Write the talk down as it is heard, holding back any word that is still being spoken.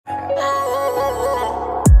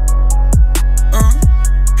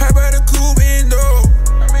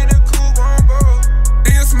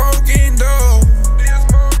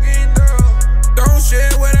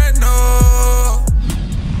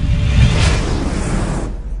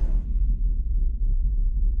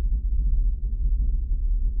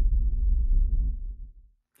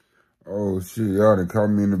Oh shit, y'all done caught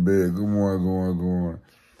me in the bed. Good morning, good morning.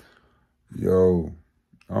 Yo,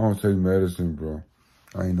 I don't take medicine, bro.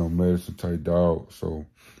 I ain't no medicine type dog, so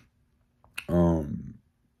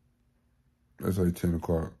it's like 10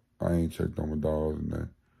 o'clock. I ain't checked on my dogs and that.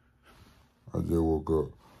 I just woke up.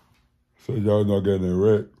 So y'all not getting it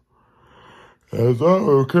wrecked. That's all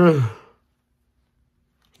okay.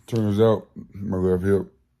 Turns out my left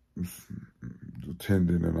hip, the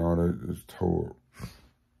tendon and all that is tore.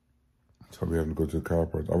 So we having to go to the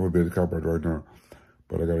chiropractor. I'm gonna be at the chiropractor right now,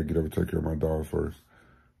 but I gotta get up and take care of my dogs first.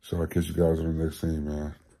 So I'll catch you guys on the next scene,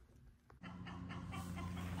 man.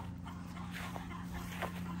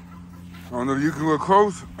 I don't know if you can look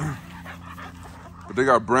close, but they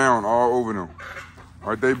got brown all over them.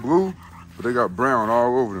 All right, they blue, but they got brown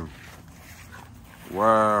all over them.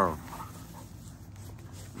 Wow.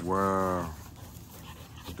 Wow.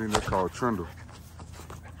 I think that's called Trindle.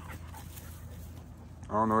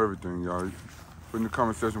 I don't know everything, y'all. Put in the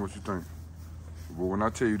comment section what you think. But when I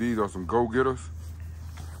tell you these are some go-getters,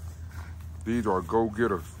 these are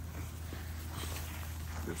go-getters.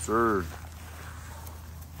 Yes, sir.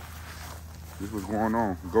 This is what's going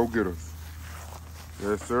on. Go-getters.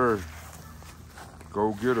 Yes, sir.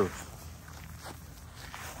 Go-getters.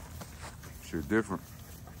 Shit different.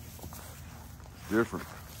 Different.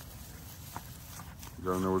 You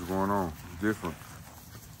gotta know what's going on. It's different.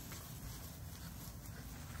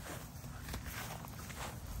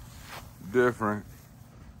 Different.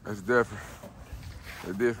 That's different.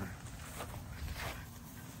 They're different.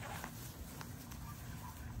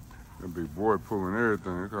 That big boy pulling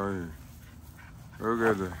everything. Look out here. Look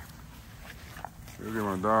at that. Look at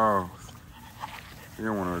my dogs. He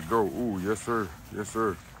don't want to go. Ooh, yes sir. Yes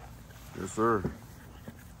sir. Yes sir.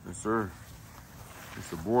 Yes sir.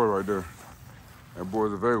 It's a boy right there. That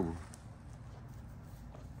boy's available.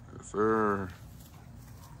 Yes sir.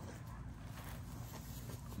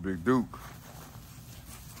 Big Duke.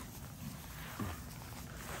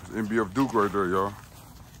 It's NBF Duke right there, y'all.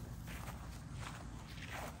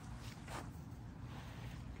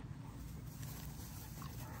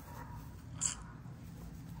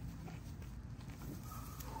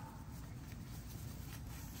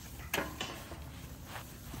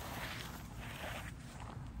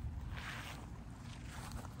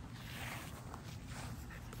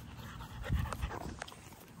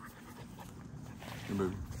 Hey,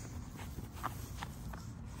 baby.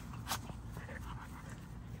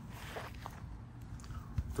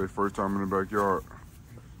 It's their first time in the backyard.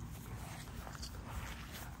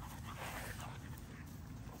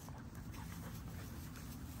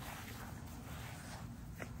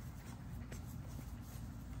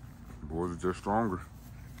 Boys are just stronger.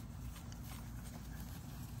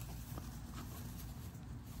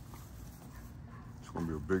 It's gonna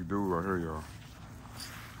be a big dude right here, y'all.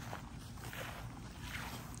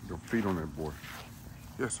 Go feed on that boy.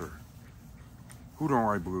 Yes, sir. Who don't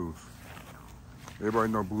like blues?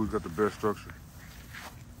 Everybody know blues got the best structure.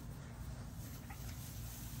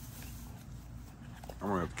 I'm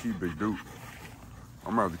gonna have to keep Big Duke.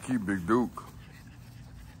 I'm gonna have to keep Big Duke.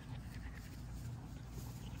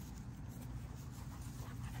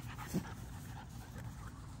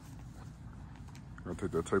 I'll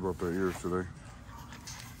take that tape off their ears today.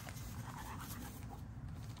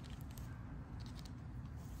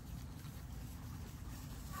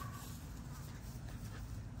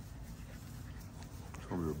 It's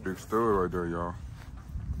gonna be a big stud right there, y'all.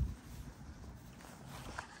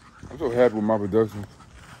 I'm so happy with my production.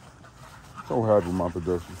 So happy with my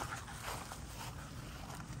production.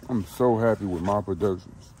 I'm so happy with my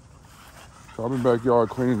productions. So I've been backyard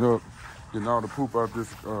cleaning up, getting all the poop out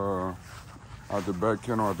this, out the back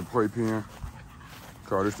kennel, out the playpen.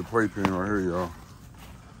 Call this the playpen right here, y'all.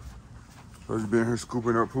 So just been here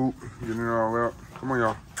scooping up poop, getting it all out. Come on,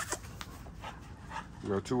 y'all. We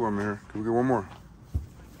got two of them here. Can we get one more?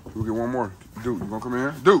 Can we get one more? Duke, you gonna come in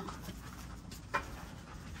here? Duke!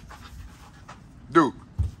 Duke!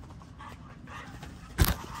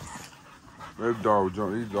 That dog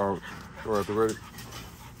jump, these dogs go out the ready.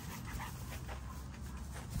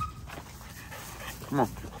 Come on.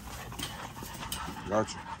 Got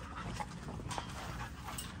you.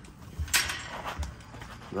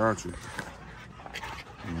 Got you.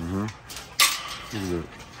 Mm-hmm. Look at that.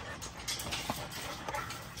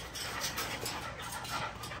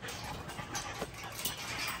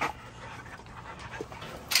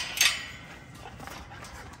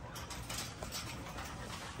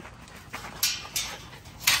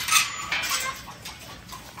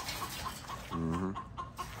 Mm-hmm.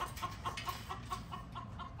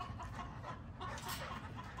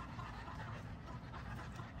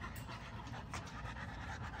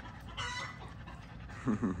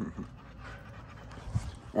 All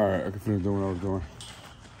right, I can finish doing what I was doing.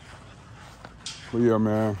 But yeah,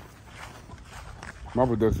 man, my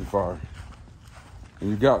production fire. And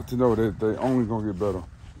you got to know that they only gonna get better.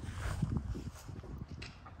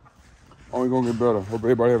 Only gonna get better. Hope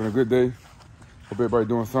everybody having a good day. Hope everybody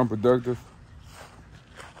doing something productive.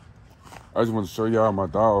 I just want to show y'all my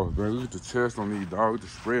dogs, man. Look at the chest on these dogs. Look at the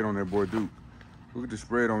spread on that boy Duke. Look at the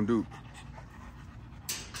spread on Duke.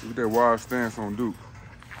 Look at that wide stance on Duke.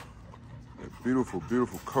 That beautiful,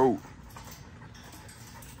 beautiful coat.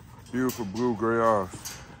 Beautiful blue gray eyes.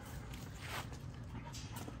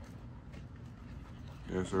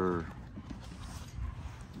 Yes, sir.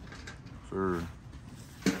 Sir.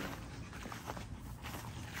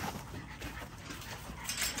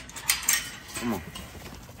 Come on.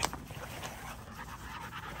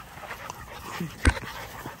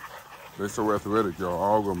 They're so athletic, y'all.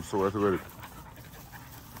 All of them so athletic.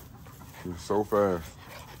 They're so fast.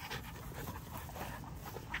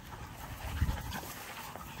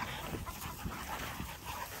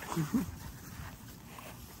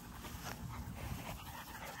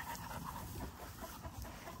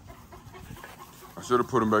 I should have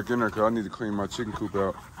put them back in there because I need to clean my chicken coop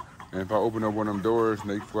out. And if I open up one of them doors and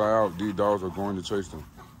they fly out, these dogs are going to chase them.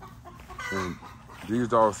 And these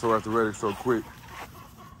dogs so athletic, so quick,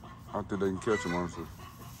 I don't think they can catch them, honestly.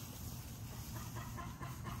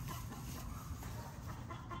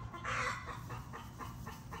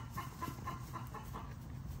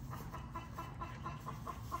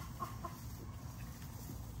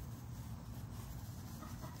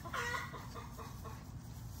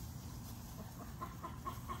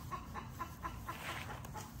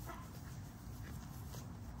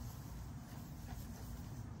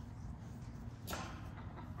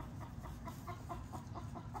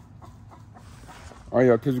 All right,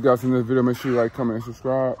 y'all, kids, you guys in this video, make sure you like, comment, and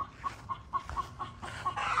subscribe.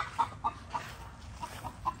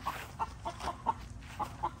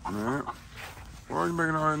 Man, why are you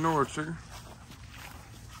making all that noise, chicken?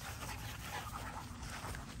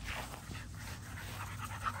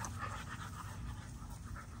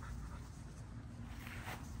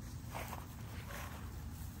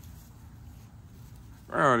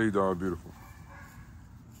 Ah, these dogs beautiful.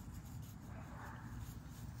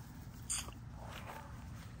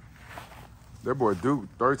 That boy Duke,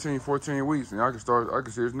 13, 14 weeks, and I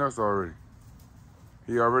can see his nuts already.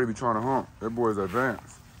 He already be trying to hump. That boy's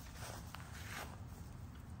advanced.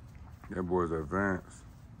 That boy's advanced.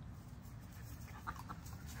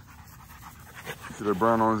 You see that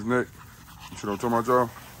brown on his neck? You see what I'm talking about,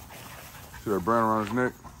 y'all? See that brown around his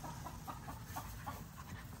neck?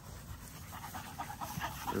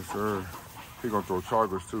 Yes, sir. He gonna throw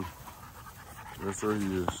chocolates, too. Yes, sir,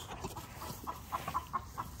 he is.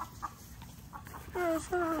 Yes,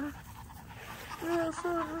 sir. Yes,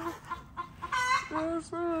 sir. Yes,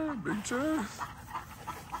 sir. Big chest.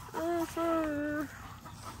 Yes, sir.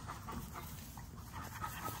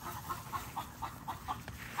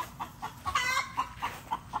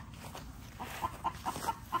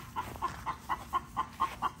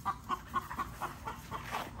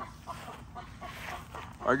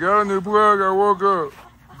 I got a new plug. I woke up.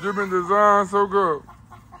 Dripping design so good.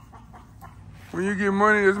 When you get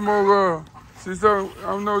money, it's more love. See, so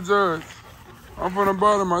I'm no judge. I'm from the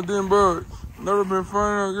bottom. I didn't budge. Never been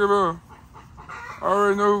funny. I give up. I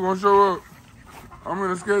already know who's gonna show up. I'm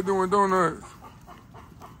in the skate doing donuts.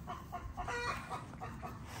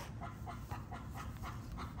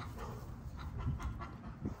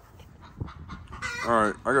 All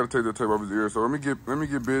right, I gotta take that tape off his ear. So let me get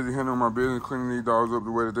busy handling my business, cleaning these dogs up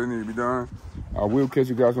the way that they need to be done. I will catch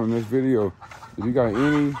you guys on this video. If you got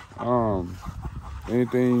any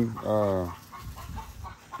anything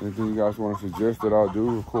you guys want to suggest that I'll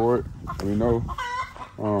do, record, let me know.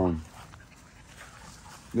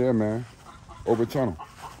 Yeah, man. Open channel.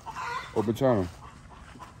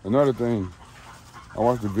 Another thing, I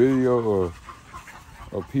watched a video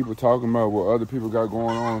of people talking about what other people got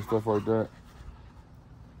going on and stuff like that.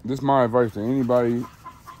 This is my advice to anybody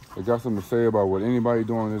that got something to say about what anybody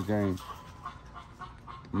doing in this game.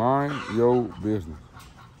 Mind your business.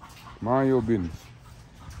 Mind your business.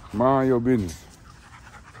 Mind your business.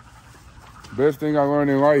 Best thing I learned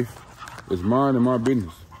in life is minding my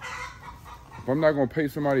business. If I'm not gonna pay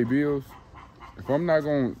somebody bills, if I'm not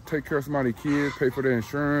gonna take care of somebody's kids, pay for their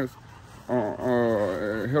insurance,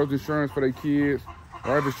 health insurance for their kids,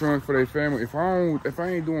 life insurance for their family, if I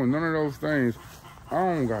ain't doing none of those things, I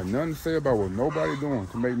don't got nothing to say about what nobody doing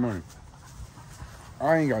to make money.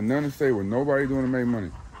 I ain't got nothing to say what nobody doing to make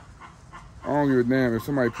money. I don't give a damn if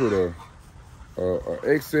somebody put a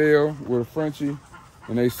XL with a Frenchie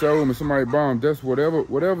and they sell them and somebody buy them. That's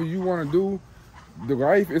whatever you want to do. The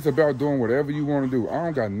life is about doing whatever you want to do. I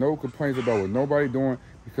don't got no complaints about what nobody doing,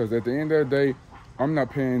 because at the end of the day, I'm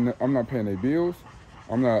not paying their bills.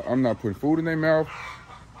 I'm not putting food in their mouth.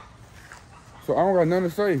 So I don't got nothing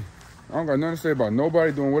to say. I don't got nothing to say about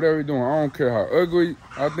nobody doing whatever you're doing. I don't care how ugly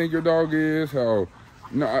I think your dog is. At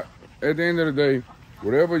the end of the day,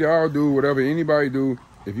 whatever y'all do, whatever anybody do,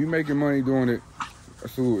 if you making money doing it,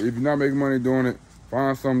 so if you're not making money doing it,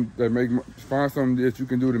 find something that you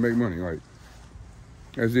can do to make money. Like,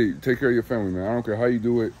 that's it. Take care of your family, man. I don't care how you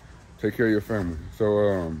do it. Take care of your family.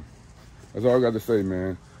 So that's all I got to say,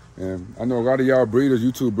 man. And I know a lot of y'all breeders,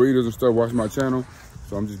 YouTube breeders and stuff, watch my channel.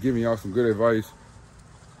 So I'm just giving y'all some good advice.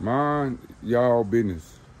 Mind y'all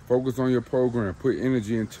business. Focus on your program. Put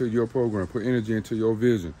energy into your program. Put energy into your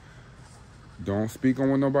vision. Don't speak on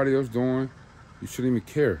what nobody else doing. You shouldn't even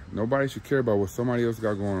care. Nobody should care about what somebody else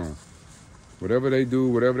got going on. Whatever they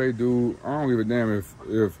do, I don't give a damn if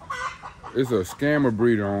it's a scammer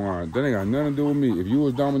breeder online. That ain't got nothing to do with me. If you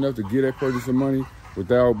was dumb enough to get that person some money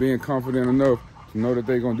without being confident enough to know that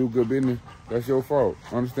they gonna do good business, that's your fault.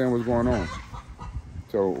 Understand what's going on.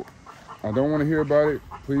 So I don't want to hear about it.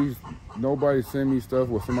 Please, nobody send me stuff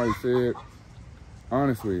what somebody said.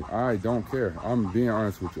 Honestly, I don't care. I'm being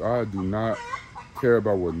honest with you. I do not care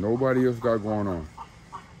about what nobody else got going on.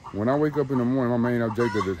 When I wake up in the morning, my main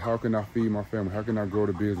objective is how can I feed my family? How can I grow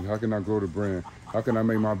the business? How can I grow the brand? How can I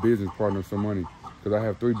make my business partner some money? Because I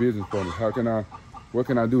have 3 business partners. What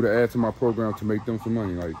can I do to add to my program to make them some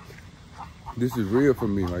money? Like, this is real for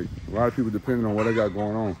me. Like, a lot of people depending on what I got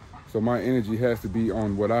going on. So my energy has to be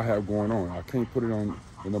on what I have going on. I can't put it on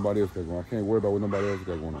what nobody else got going on. I can't worry about what nobody else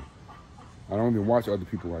got going on. I don't even watch other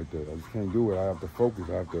people like that. I just can't do it. I have to focus.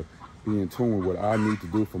 I have to be in tune with what I need to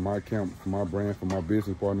do for my account, for my brand, for my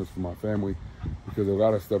business partners, for my family, because a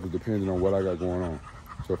lot of stuff is dependent on what I got going on.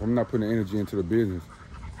 So if I'm not putting energy into the business,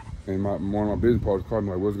 and one of my business partners called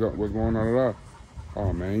me like, what's going on?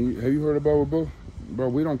 Oh man, have you heard about what Boo? Bro,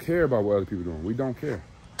 we don't care about what other people doing. We don't care.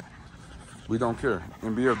 We don't care.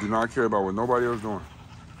 NBF do not care about what nobody else doing.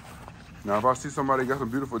 Now, if I see somebody got some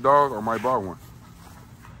beautiful dogs, I might buy one.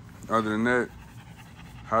 Other than that,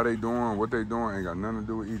 how they doing, what they doing, ain't got nothing to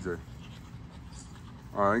do with EJ.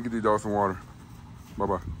 All right, get these dogs some water.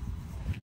 Bye-bye.